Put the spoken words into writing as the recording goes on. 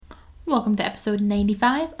Welcome to episode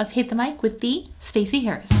 95 of Hit the Mic with the Stacey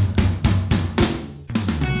Harris.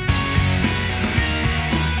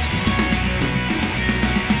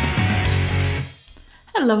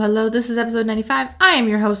 Hello, this is episode 95. I am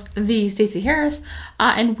your host, the Stacey Harris,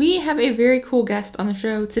 and we have a very cool guest on the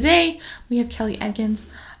show today. We have Kellie Adkins,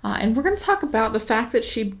 and we're going to talk about the fact that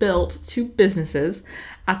she built two businesses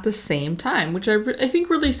at the same time, which I think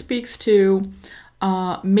really speaks to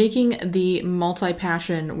making the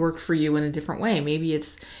multi-passion work for you in a different way. Maybe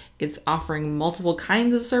it's offering multiple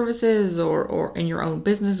kinds of services or in your own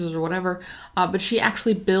businesses or whatever. But she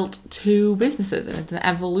actually built two businesses, and it's an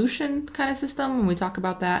evolution kind of system. And we talk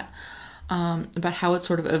about that, about how it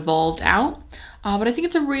sort of evolved out. But I think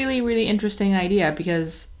it's a really, really interesting idea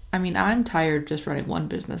because, I mean, I'm tired just running one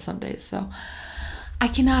business some days. So I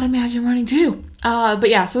cannot imagine running two. But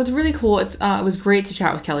yeah, so it's really cool. It was great to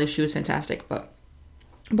chat with Kellie. She was fantastic. But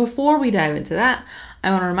before we dive into that, I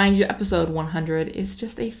want to remind you episode 100 is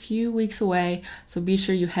just a few weeks away, so be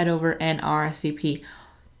sure you head over and RSVP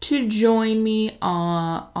to join me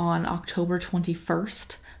on October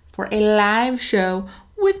 21st for a live show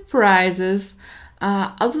with prizes.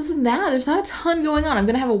 Other than that, there's not a ton going on. I'm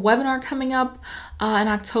going to have a webinar coming up in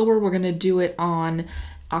October. We're going to do it on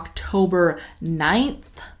October 9th,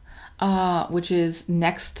 which is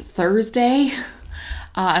next Thursday.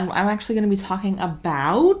 And I'm actually going to be talking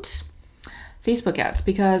about Facebook ads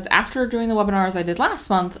because after doing the webinars I did last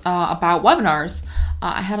month about webinars,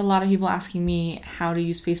 I had a lot of people asking me how to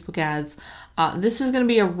use Facebook ads. This is going to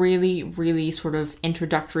be a really, really sort of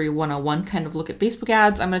introductory 101 kind of look at Facebook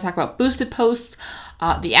ads. I'm going to talk about boosted posts,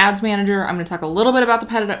 the ads manager. I'm going to talk a little bit about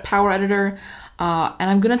the power editor. And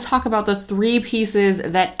I'm going to talk about the three pieces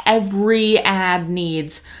that every ad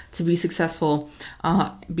needs to be successful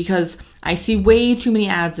because I see way too many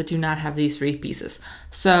ads that do not have these three pieces.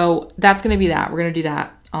 So that's going to be that. We're going to do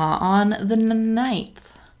that on the 9th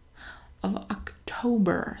of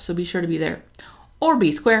October. So be sure to be there or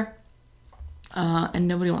be square. And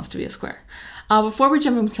nobody wants to be a square. Before we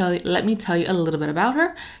jump in with Kellie, let me tell you a little bit about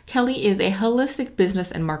her. Kellie is a holistic business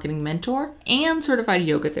and marketing mentor and certified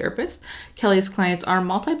yoga therapist. Kellie's clients are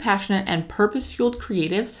multi-passionate and purpose-fueled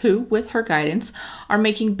creatives who, with her guidance, are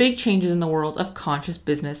making big changes in the world of conscious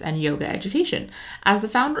business and yoga education. As the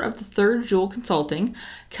founder of the Third Jewel Consulting,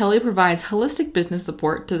 Kellie provides holistic business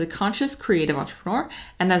support to the conscious creative entrepreneur,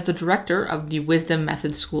 and as the director of the Wisdom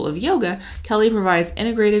Method School of Yoga, Kellie provides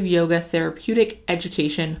integrative yoga therapeutic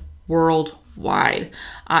education worldwide.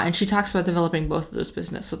 And she talks about developing both of those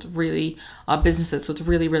businesses. So it's really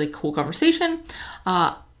really cool conversation.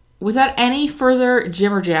 Without any further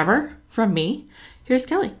jibber jabber from me, here's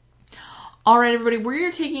Kellie. All right, everybody,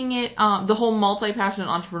 we're taking it, the whole multi-passionate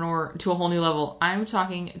entrepreneur to a whole new level. I'm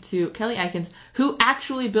talking to Kellie Adkins, who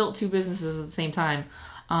actually built two businesses at the same time.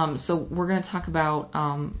 So we're going to talk about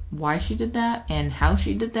why she did that and how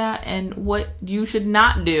she did that and what you should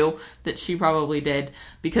not do that she probably did,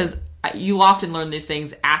 because you often learn these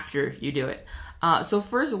things after you do it. So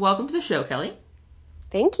first, welcome to the show, Kellie.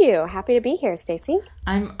 Thank you. Happy to be here, Stacey.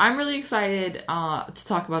 I'm really excited to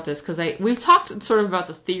talk about this because we've talked sort of about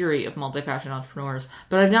the theory of multi-passionate entrepreneurs,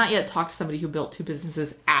 but I've not yet talked to somebody who built two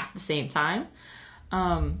businesses at the same time.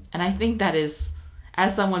 And I think that is,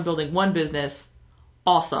 as someone building one business,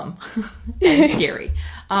 awesome and scary.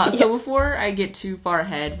 So before I get too far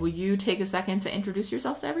ahead, will you take a second to introduce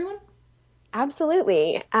yourself to everyone?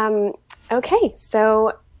 Absolutely. Okay,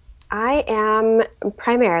 so I am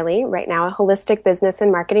primarily right now a holistic business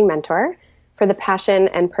and marketing mentor for the passion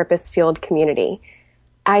and purpose-fueled community.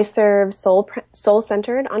 I serve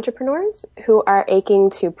soul-centered entrepreneurs who are aching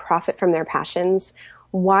to profit from their passions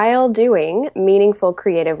while doing meaningful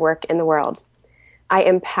creative work in the world. I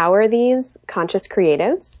empower these conscious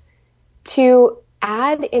creatives to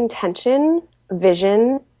add intention,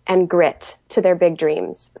 vision, and grit to their big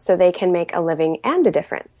dreams so they can make a living and a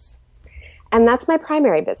difference. And that's my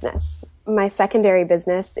primary business. My secondary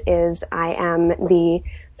business is I am the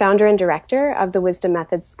founder and director of the Wisdom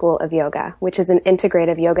Method School of Yoga, which is an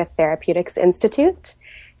integrative yoga therapeutics institute.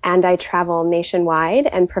 And I travel nationwide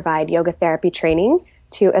and provide yoga therapy training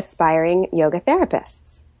to aspiring yoga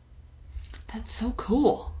therapists. That's so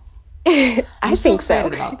cool. I'm so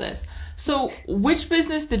excited about this. So which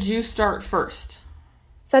business did you start first?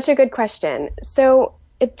 Such a good question. So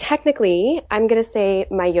technically, I'm going to say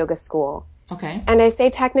my yoga school. Okay. And I say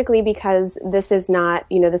technically because this is not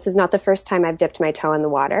the first time I've dipped my toe in the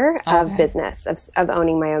water of business, of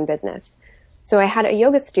owning my own business. So I had a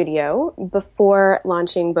yoga studio before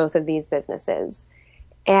launching both of these businesses.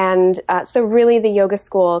 And so really the yoga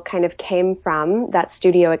school kind of came from that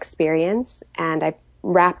studio experience, and I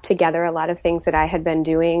wrapped together a lot of things that I had been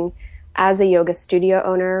doing as a yoga studio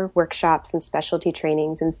owner, workshops and specialty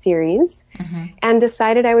trainings and series, and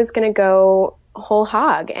decided I was going to go whole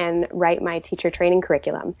hog and write my teacher training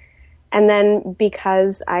curriculum. And then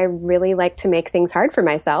because I really like to make things hard for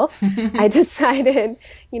myself, I decided,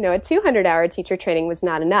 a 200-hour teacher training was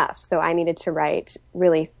not enough. So I needed to write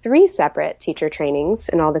really 3 separate teacher trainings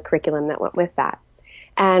and all the curriculum that went with that,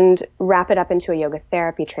 and wrap it up into a yoga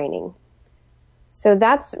therapy training. So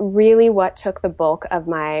that's really what took the bulk of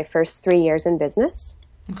my first 3 years in business.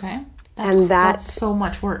 Okay. That's so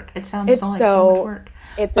much work. It sounds so much work.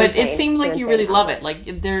 But insane. It seems like you really love it. Like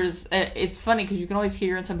it's funny because you can always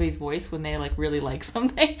hear in somebody's voice when they like really like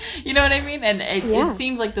something. You know what I mean? And it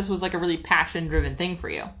seems like this was like a really passion-driven thing for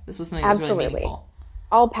you. This was something that was really meaningful.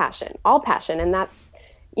 All passion. And that's,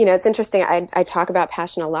 it's interesting. I talk about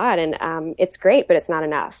passion a lot, and it's great, but it's not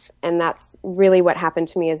enough. And that's really what happened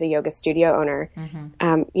to me as a yoga studio owner.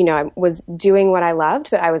 I was doing what I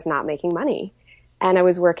loved, but I was not making money. And I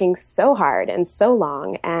was working so hard and so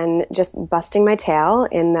long and just busting my tail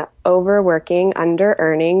in the overworking,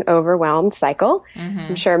 under-earning, overwhelmed cycle.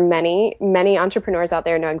 I'm sure many, many entrepreneurs out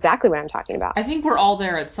there know exactly what I'm talking about. I think we're all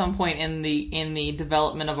there at some point in the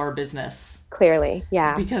development of our business. Clearly,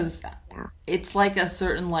 yeah. Because it's like a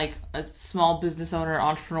certain, like, a small business owner,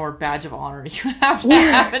 entrepreneur badge of honor you have to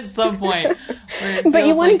have at some point. But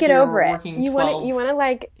you want to get over it. You want to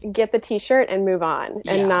like get the t-shirt and move on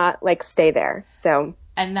and not like stay there. So.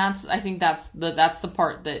 And I think that's the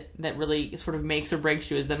part that really sort of makes or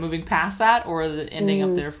breaks you, is that moving past that or the ending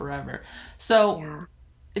up there forever. So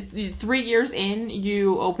 3 years in,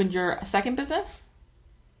 you opened your second business?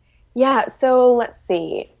 Yeah. So let's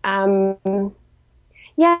see.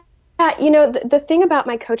 The thing about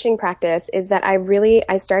my coaching practice is that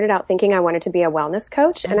I started out thinking I wanted to be a wellness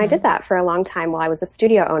coach, and I did that for a long time while I was a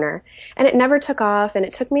studio owner, and it never took off, and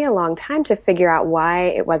it took me a long time to figure out why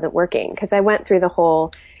it wasn't working, because I went through the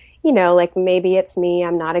whole, like maybe it's me,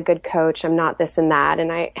 I'm not a good coach, I'm not this and that,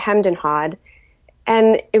 and I hemmed and hawed,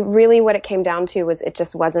 and what it came down to was it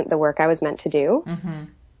just wasn't the work I was meant to do.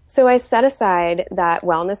 So I set aside that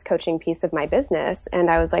wellness coaching piece of my business, and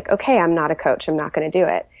I was like, okay, I'm not a coach, I'm not going to do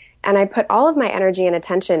it. And I put all of my energy and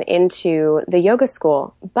attention into the yoga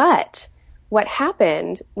school. But what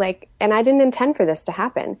happened, and I didn't intend for this to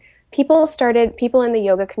happen, people in the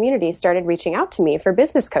yoga community started reaching out to me for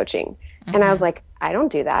business coaching. And I was like, I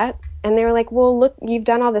don't do that. And they were like, well, look, you've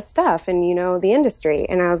done all this stuff and you know the industry.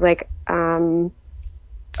 And I was like,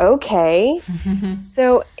 okay.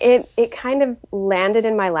 So it kind of landed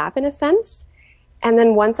in my lap in a sense. And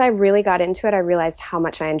then once I really got into it, I realized how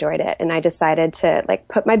much I enjoyed it. And I decided to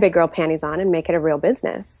put my big girl panties on and make it a real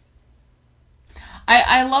business.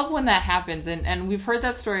 I love when that happens. And we've heard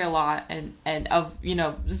that story a lot. And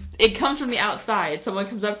it comes from the outside. Someone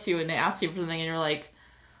comes up to you and they ask you for something and you're like,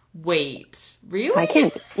 wait, really? I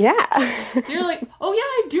can't. Yeah. You're like, oh yeah,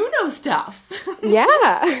 I do know stuff.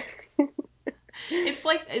 Yeah. It's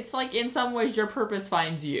like in some ways your purpose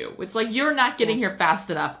finds you. It's like you're not getting here fast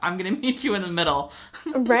enough. I'm going to meet you in the middle.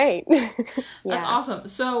 Right. That's awesome.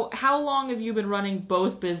 So how long have you been running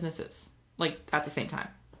both businesses, at the same time?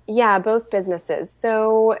 Yeah, both businesses.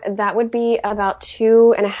 So that would be about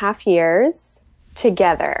 2.5 years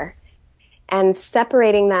together. And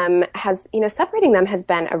separating them has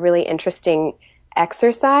been a really interesting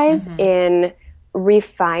exercise in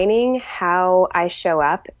refining how I show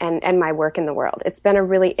up and my work in the world. It's been a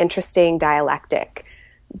really interesting dialectic,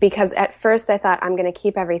 because at first I thought I'm going to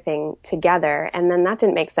keep everything together, and then that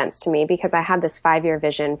didn't make sense to me because I had this 5-year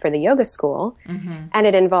vision for the yoga school, and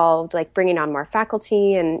it involved bringing on more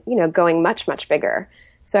faculty and going much, much bigger.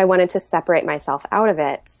 So I wanted to separate myself out of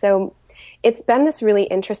it. So it's been this really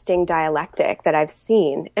interesting dialectic that I've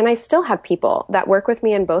seen, and I still have people that work with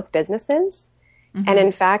me in both businesses. And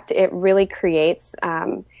in fact, it really creates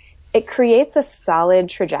a solid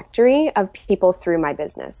trajectory of people through my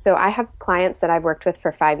business. So I have clients that I've worked with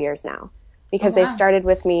for 5 years now, because they started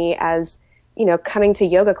with me as, coming to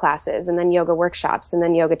yoga classes, and then yoga workshops, and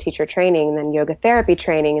then yoga teacher training, and then yoga therapy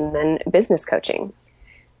training, and then business coaching.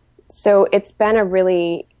 So it's been a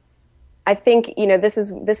really, I think, this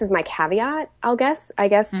is my caveat, I guess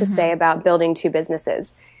to say about building two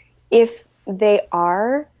businesses. If they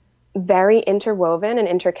are very interwoven and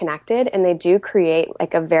interconnected, and they do create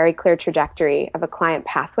a very clear trajectory of a client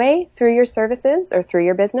pathway through your services or through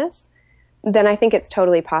your business, then I think it's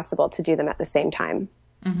totally possible to do them at the same time.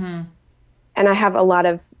 And I have a lot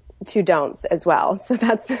of to don'ts as well. So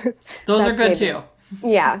those are good too.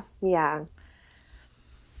 Yeah.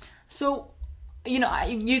 So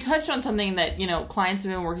You touched on something that, clients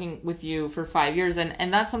have been working with you for 5 years,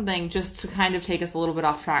 and that's something, just to kind of take us a little bit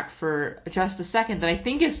off track for just a second, that I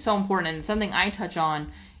think is so important, and something I touch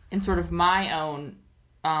on in sort of my own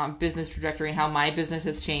business trajectory and how my business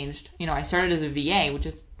has changed. I started as a VA, which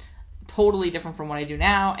is totally different from what I do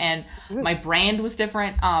now, and my brand was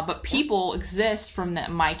different, but people exist from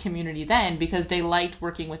my community then because they liked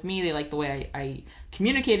working with me. They liked the way I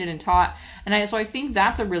communicated and taught, and so I think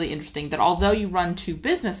that's a really interesting, that although you run two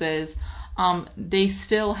businesses, they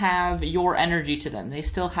still have your energy to them. They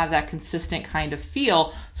still have that consistent kind of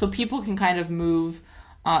feel, so people can kind of move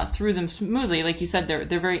through them smoothly. Like you said,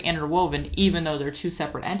 they're very interwoven, even though they're two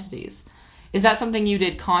separate entities. Is that something you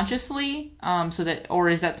did consciously, or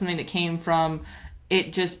is that something that came from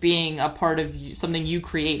it just being a part of something you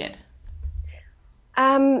created?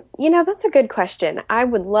 That's a good question. I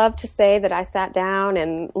would love to say that I sat down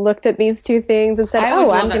and looked at these two things and said,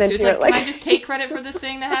 I'm going to do it. Can I just take credit for this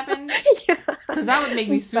thing that happened? Yeah. Because that would make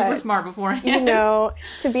me super smart beforehand.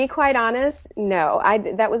 To be quite honest, no,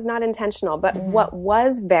 that was not intentional. But what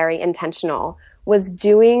was very intentional was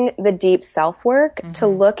doing the deep self-work to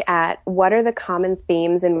look at what are the common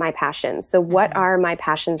themes in my passions. So what are my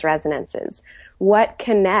passions' resonances? What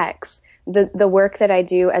connects the work that I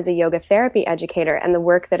do as a yoga therapy educator and the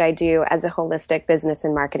work that I do as a holistic business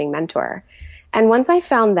and marketing mentor? And once I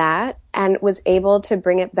found that and was able to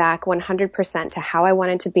bring it back 100% to how I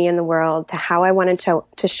wanted to be in the world, to how I wanted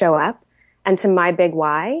to show up, and to my big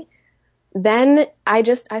why, then I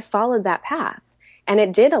followed that path. And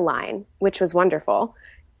it did align, which was wonderful,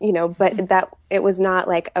 but that it was not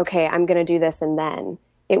like, okay, I'm going to do this and then.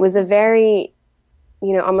 It was a very,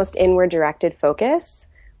 almost inward directed focus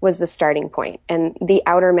was the starting point. And the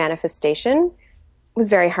outer manifestation was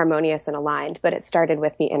very harmonious and aligned, but it started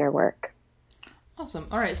with the inner work. Awesome.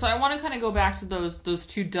 All right. So I want to kind of go back to those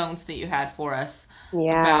two don'ts that you had for us.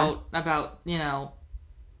 Yeah. About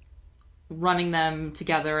running them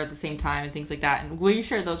together at the same time and things like that. And will you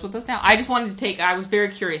share those with us now? I was very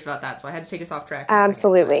curious about that, so I had to take us off track.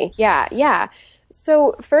 Absolutely. Yeah.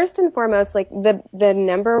 So first and foremost, like the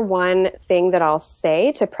number one thing that I'll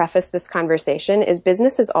say to preface this conversation is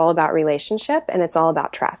business is all about relationship and it's all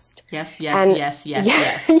about trust. Yes. Yes.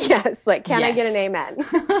 Like, can I get an amen?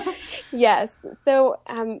 Yes. So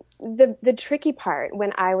the tricky part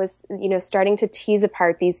when I was, starting to tease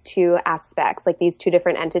apart these two aspects, like these two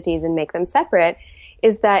different entities and make them separate,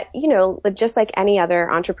 is that, just like any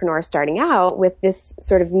other entrepreneur starting out with this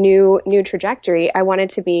sort of new trajectory, I wanted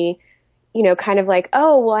to be kind of like,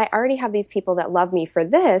 oh, well, I already have these people that love me for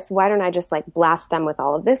this. Why don't I just like blast them with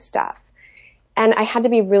all of this stuff? And I had to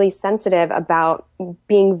be really sensitive about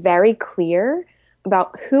being very clear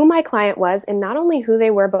about who my client was and not only who they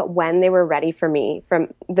were, but when they were ready for me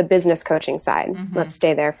from the business coaching side. Let's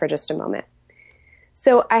stay there for just a moment.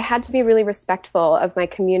 So I had to be really respectful of my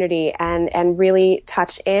community and really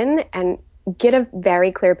touch in and get a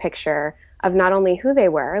very clear picture of not only who they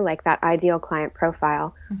were, like that ideal client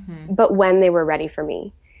profile, but when they were ready for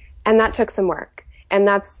me. And that took some work. And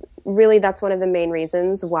that's one of the main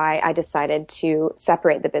reasons why I decided to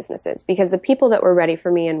separate the businesses, because the people that were ready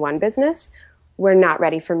for me in one business were not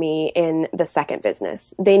ready for me in the second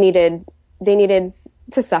business. They needed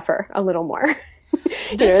to suffer a little more.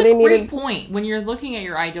 That's a great point. When you're looking at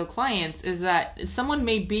your ideal clients, is that someone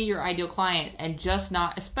may be your ideal client and just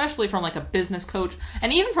not, especially from like a business coach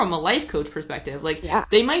and even from a life coach perspective,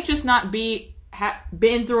 they might just not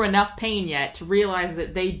been through enough pain yet to realize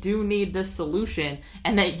that they do need this solution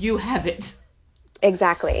and that you have it.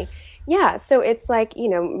 Exactly. Yeah. So it's like,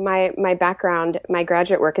 my background, my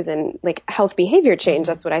graduate work is in like health behavior change.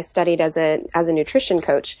 That's what I studied as a nutrition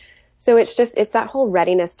coach. So it's that whole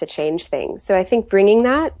readiness to change things. So I think bringing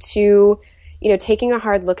that to, taking a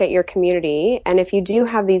hard look at your community. And if you do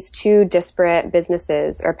have these two disparate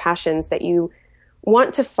businesses or passions that you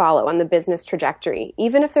want to follow on the business trajectory,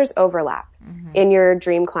 even if there's overlap in your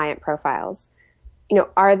dream client profiles,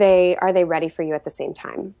 are they ready for you at the same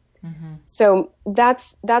time? So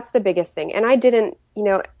that's the biggest thing. And I didn't,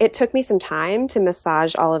 it took me some time to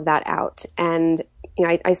massage all of that out. And,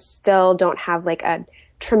 I still don't have like a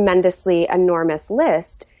tremendously enormous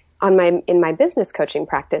list in my business coaching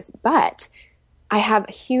practice, but I have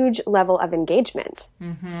a huge level of engagement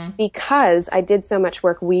because I did so much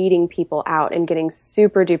work weeding people out and getting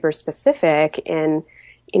super duper specific in,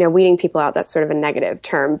 weeding people out. That's sort of a negative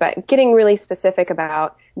term, but getting really specific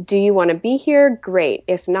about, do you want to be here? Great.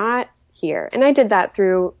 If not, here. And I did that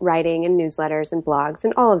through writing and newsletters and blogs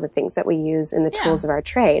and all of the things that we use in the tools of our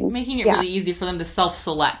trade. Making it really easy for them to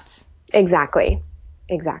self-select. Exactly.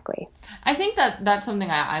 Exactly. I think that that's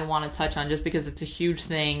something I want to touch on just because it's a huge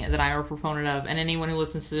thing that I'm a proponent of. And anyone who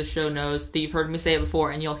listens to the show knows that you've heard me say it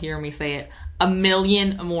before and you'll hear me say it a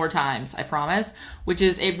million more times, I promise, which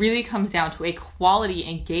is it really comes down to a quality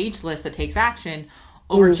engaged list that takes action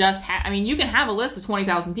over just, I mean, you can have a list of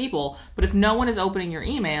 20,000 people, but if no one is opening your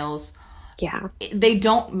emails, they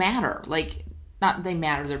don't matter. Like, not they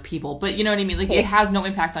matter, they're people, but you know what I mean? Like, it has no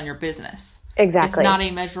impact on your business. Exactly. It's not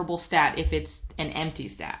a measurable stat if it's an empty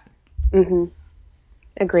stat. Mm-hmm.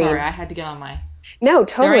 Agreed. Sorry, I had to get on my... No,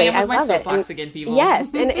 totally. I love it. And, again, people.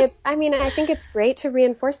 Yes, and I think it's great to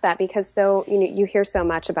reinforce that because you hear so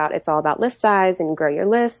much about it's all about list size and grow your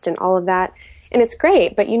list and all of that. And it's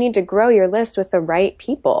great, but you need to grow your list with the right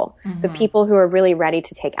people, the people who are really ready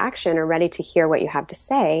to take action or ready to hear what you have to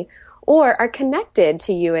say or are connected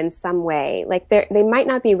to you in some way. Like they might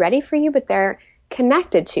not be ready for you, but they're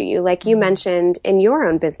connected to you. Like you mentioned in your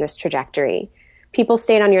own business trajectory, people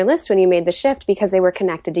stayed on your list when you made the shift because they were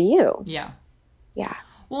connected to you. Yeah. Yeah.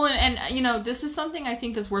 Well, and this is something I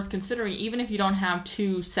think that's worth considering, even if you don't have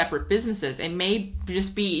two separate businesses. It may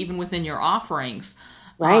just be even within your offerings.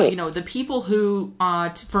 Right. The people who,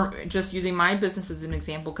 for just using my business as an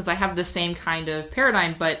example, because I have the same kind of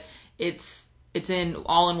paradigm, but it's in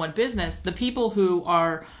all in one business. The people who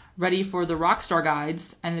are ready for the Rockstar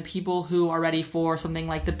Guides and the people who are ready for something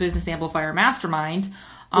like the Business Amplifier Mastermind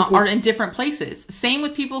are in different places. Same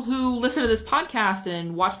with people who listen to this podcast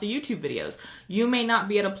and watch the YouTube videos. You may not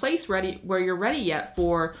be at a place where you're ready yet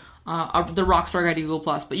for the Rockstar Guide to Google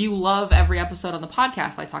Plus, but you love every episode on the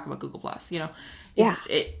podcast I talk about Google Plus.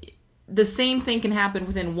 The same thing can happen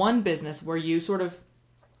within one business where you sort of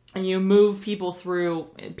and you move people through.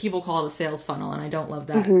 People call it a sales funnel, and I don't love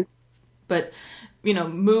that, but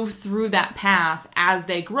move through that path as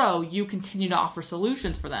they grow. You continue to offer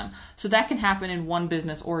solutions for them. So that can happen in one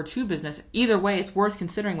business or two business. Either way, it's worth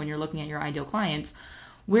considering when you're looking at your ideal clients,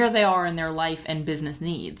 where they are in their life and business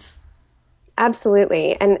needs.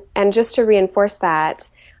 Absolutely. And just to reinforce that,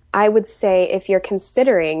 I would say if you're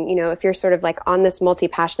considering, if you're sort of like on this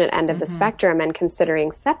multi-passionate end of the spectrum and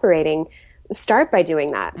considering separating, start by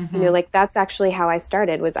doing that. That's actually how I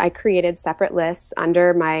started was I created separate lists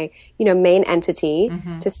under my, main entity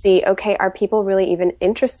to see, okay, are people really even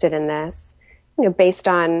interested in this, based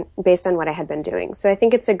on what I had been doing. So I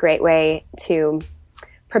think it's a great way to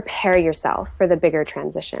prepare yourself for the bigger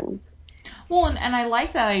transition. Well, and I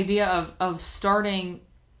like that idea of starting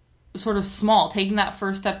sort of small, taking that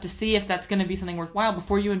first step to see if that's going to be something worthwhile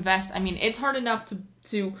before you invest. I mean, it's hard enough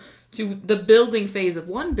to the building phase of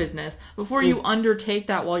one business before you undertake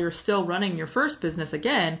that while you're still running your first business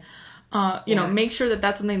again. Make sure that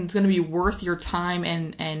that's something that's going to be worth your time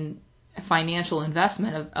and financial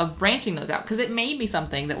investment of branching those out, because it may be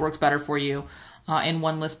something that works better for you in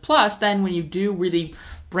one list. Plus, then when you do really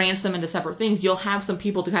branch them into separate things, you'll have some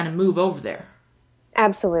people to kind of move over there.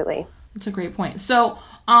 Absolutely. That's a great point. So,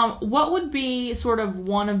 what would be sort of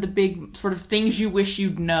one of the big sort of things you wish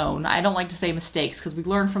you'd known? I don't like to say mistakes because we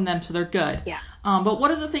learn from them, so they're good. Yeah. But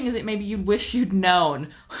what are the things that maybe you wish you'd known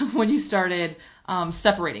when you started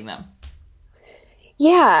separating them?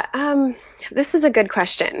 Yeah, this is a good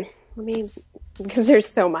question. Because there's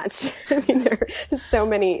so much. There are so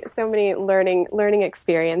many learning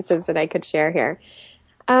experiences that I could share here.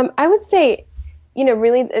 I would say,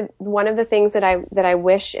 really one of the things that I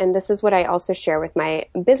wish, and this is what I also share with my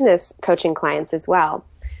business coaching clients as well,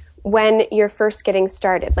 when you're first getting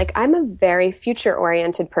started, like I'm a very future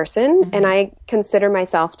oriented person and I consider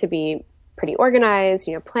myself to be pretty organized,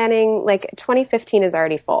 planning, like 2015 is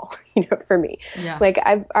already full, for me. Yeah. Like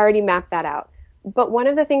I've already mapped that out. But one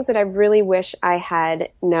of the things that I really wish I had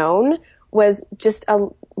known was just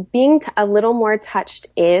being a little more touched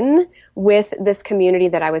in with this community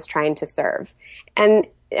that I was trying to serve. And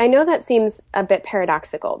I know that seems a bit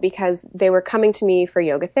paradoxical because they were coming to me for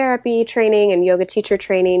yoga therapy training and yoga teacher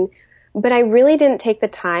training, but I really didn't take the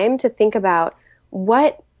time to think about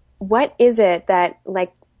what is it that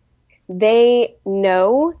like they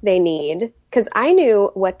know they need, because I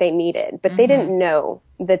knew what they needed, but they didn't know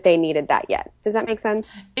that they needed that yet. Does that make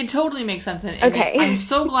sense? It totally makes sense. And okay. I'm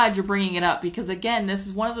so glad you're bringing it up because, again, this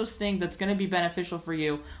is one of those things that's going to be beneficial for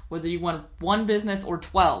you, whether you want one business or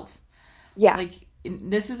 12. Yeah. Like,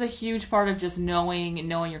 this is a huge part of just knowing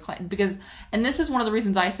your client. And this is one of the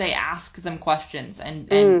reasons I say ask them questions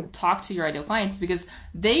and talk to your ideal clients, because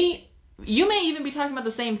you may even be talking about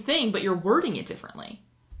the same thing, but you're wording it differently.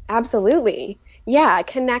 Absolutely. Yeah.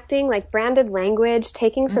 Connecting, like branded language,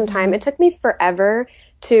 taking some time. It took me forever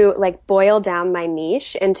to like boil down my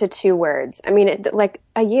niche into 2 words. I mean, like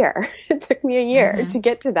a year. It took me a year to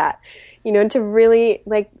get to that, to really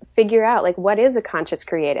like figure out like what is a conscious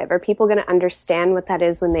creative? Are people going to understand what that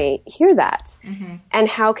is when they hear that? Mm-hmm. And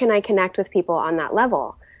how can I connect with people on that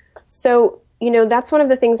level? So, that's one of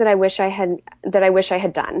the things that I wish I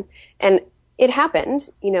had done. And it happened,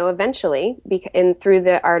 eventually through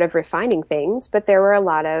the art of refining things, but there were a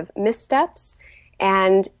lot of missteps.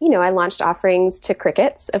 And, I launched offerings to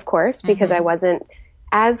crickets, of course, because I wasn't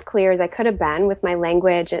as clear as I could have been with my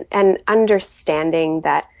language and understanding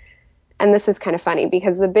that. And this is kind of funny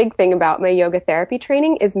because the big thing about my yoga therapy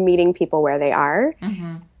training is meeting people where they are.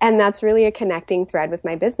 Mm-hmm. And that's really a connecting thread with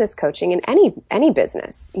my business coaching. In any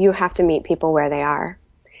business, you have to meet people where they are.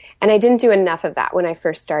 And I didn't do enough of that when I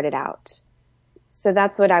first started out. So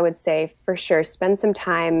that's what I would say for sure. Spend some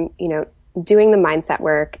time, doing the mindset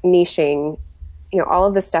work, niching, all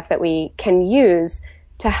of the stuff that we can use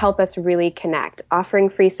to help us really connect. Offering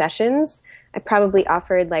free sessions. I probably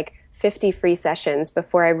offered like 50 free sessions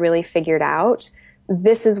before I really figured out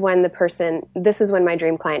this is when my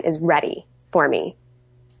dream client is ready for me.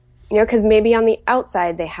 Because maybe on the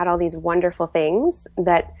outside they had all these wonderful things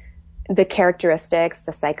that the characteristics,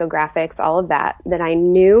 the psychographics, all of that I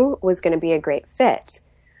knew was going to be a great fit.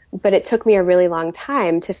 But it took me a really long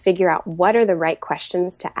time to figure out what are the right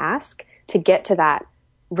questions to ask to get to that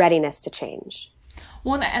readiness to change.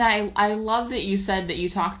 Well, and I love that you said that you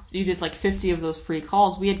did like 50 of those free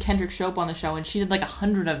calls. We had Kendrick Shope on the show, and she did like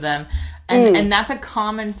 100 of them. And that's a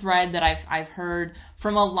common thread that I've heard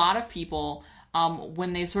from a lot of people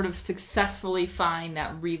when they sort of successfully find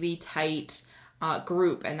that really tight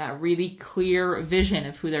group and that really clear vision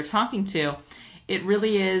of who they're talking to. It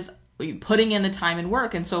really is putting in the time and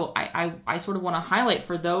work. And so I sort of want to highlight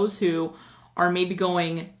for those who are maybe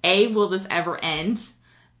going, will this ever end?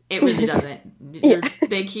 It really doesn't.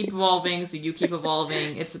 They keep evolving, so you keep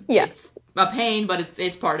evolving. It's a pain, but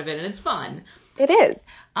it's part of it, and it's fun. It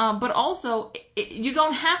is. But also, you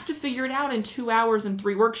don't have to figure it out in 2 hours and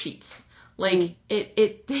 3 worksheets. Like,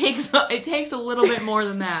 it takes a little bit more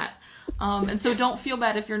than that. And so don't feel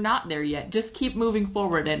bad if you're not there yet. Just keep moving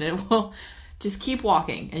forward, and it will just keep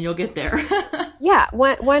walking, and you'll get there. Yeah,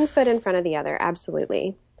 one foot in front of the other,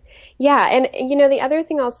 absolutely. Yeah, and the other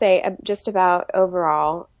thing I'll say just about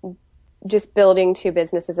overall, just building 2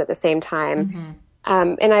 businesses at the same time,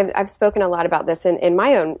 and I've spoken a lot about this in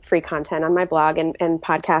my own free content on my blog and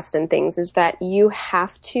podcast and things, is that you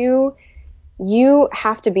have to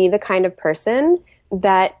be the kind of person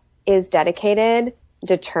that is dedicated,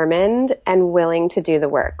 determined, and willing to do the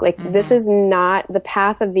work. Like this is not the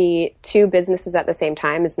path of the 2 businesses at the same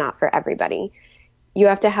time is not for everybody. You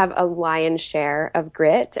have to have a lion's share of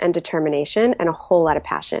grit and determination and a whole lot of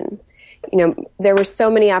passion. There were so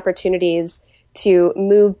many opportunities to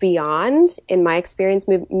move beyond, in my experience,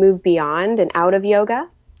 move beyond and out of yoga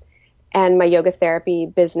and my yoga therapy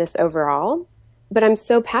business overall. But I'm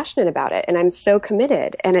so passionate about it and I'm so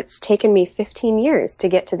committed. And it's taken me 15 years to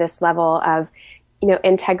get to this level of,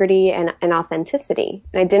 integrity and authenticity.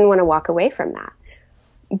 And I didn't want to walk away from that.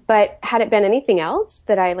 But had it been anything else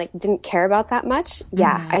that I didn't care about that much,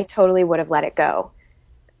 I totally would have let it go.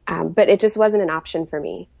 But it just wasn't an option for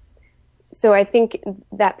me. So I think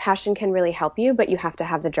that passion can really help you, but you have to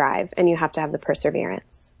have the drive and you have to have the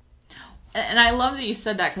perseverance. And I love that you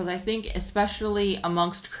said that because I think especially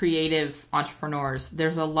amongst creative entrepreneurs,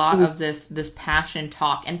 there's a lot of this passion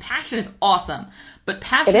talk. And passion is awesome, but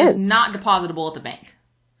passion is not depositable at the bank.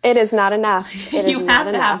 It is not enough. You have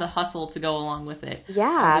to have the hustle to go along with it.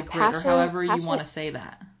 Yeah, passion, or however you want to say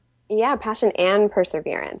that. Yeah, passion and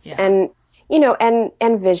perseverance. Yeah. And,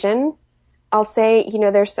 and vision. I'll say,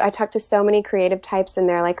 I talk to so many creative types and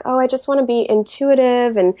they're like, oh, I just want to be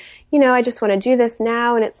intuitive and, I just want to do this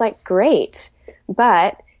now. And it's like, great,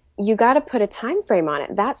 but you got to put a time frame on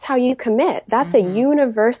it. That's how you commit. That's a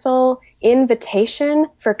universal invitation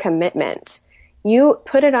for commitment. You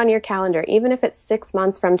put it on your calendar, even if it's 6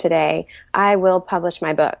 months from today, I will publish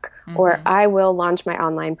my book or I will launch my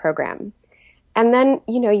online program. And then,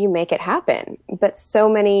 you make it happen. But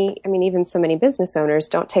even so many business owners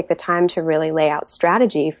don't take the time to really lay out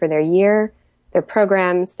strategy for their year, their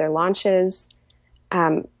programs, their launches.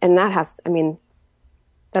 And that's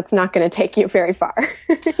not going to take you very far.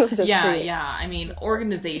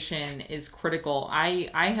 Organization is critical. I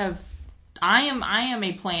am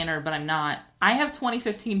a planner, but I'm not. I have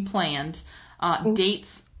 2015 planned.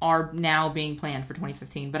 Dates are now being planned for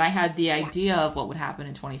 2015, but I had the idea of what would happen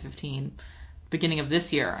in 2015. Beginning of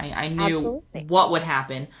this year, I knew what would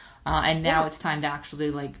happen, and now it's time to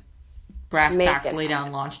actually brass tacks lay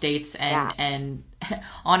down launch dates and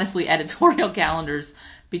honestly editorial calendars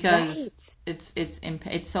because it's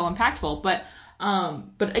so impactful. But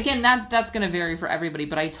But again, that's going to vary for everybody,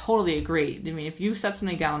 but I totally agree. I mean, if you set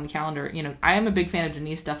something down on the calendar, you know, I am a big fan of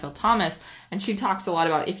Denise Duffield Thomas, and she talks a lot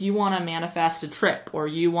about if you want to manifest a trip, or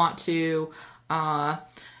you want to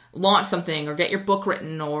launch something, or get your book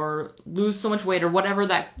written, or lose so much weight, or whatever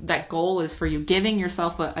that goal is for you, giving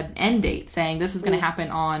yourself an end date, saying this is going to happen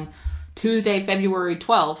on Tuesday, February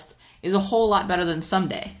 12th, is a whole lot better than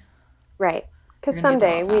someday. Right. Because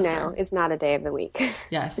someday, we know, is not a day of the week.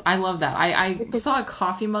 Yes, I love that. I saw a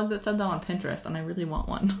coffee mug that said that on Pinterest, and I really want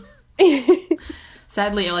one.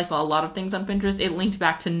 Sadly, like a lot of things on Pinterest, it linked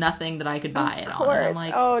back to nothing that I could buy it on. And I'm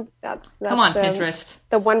like, that's come on, Pinterest.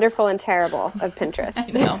 The wonderful and terrible of Pinterest. I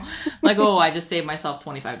know. Like, I just saved myself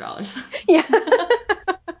 $25. Yeah.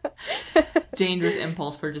 Dangerous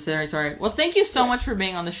impulse purchase territory. Well, thank you so much for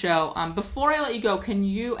being on the show. Before I let you go, can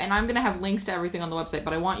you, and I'm going to have links to everything on the website,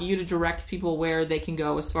 but I want you to direct people where they can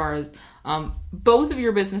go as far as both of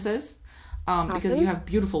your businesses, because you have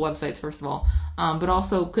beautiful websites, first of all, but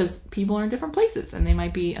also because people are in different places and they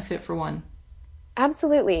might be a fit for one.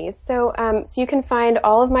 Absolutely. So you can find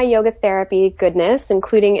all of my yoga therapy goodness,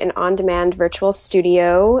 including an on-demand virtual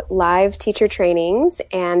studio, live teacher trainings,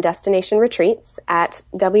 and destination retreats at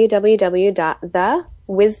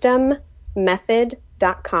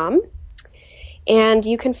www.thewisdommethod.com. And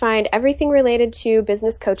you can find everything related to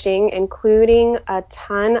business coaching, including a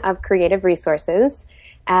ton of creative resources,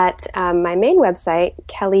 at my main website,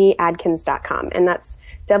 KellieAdkins.com. And that's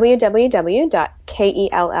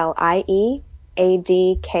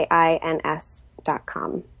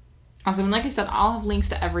www.KellieAdkins.com. Awesome. And like I said, I'll have links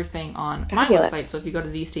to everything on my website. So if you go to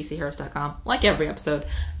thestaceyharris.com, like every episode,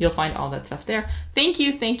 you'll find all that stuff there. Thank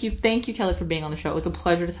you, Kellie, for being on the show. It's a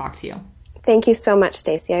pleasure to talk to you. Thank you so much,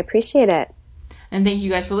 Stacey. I appreciate it. And thank you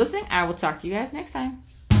guys for listening. I will talk to you guys next time.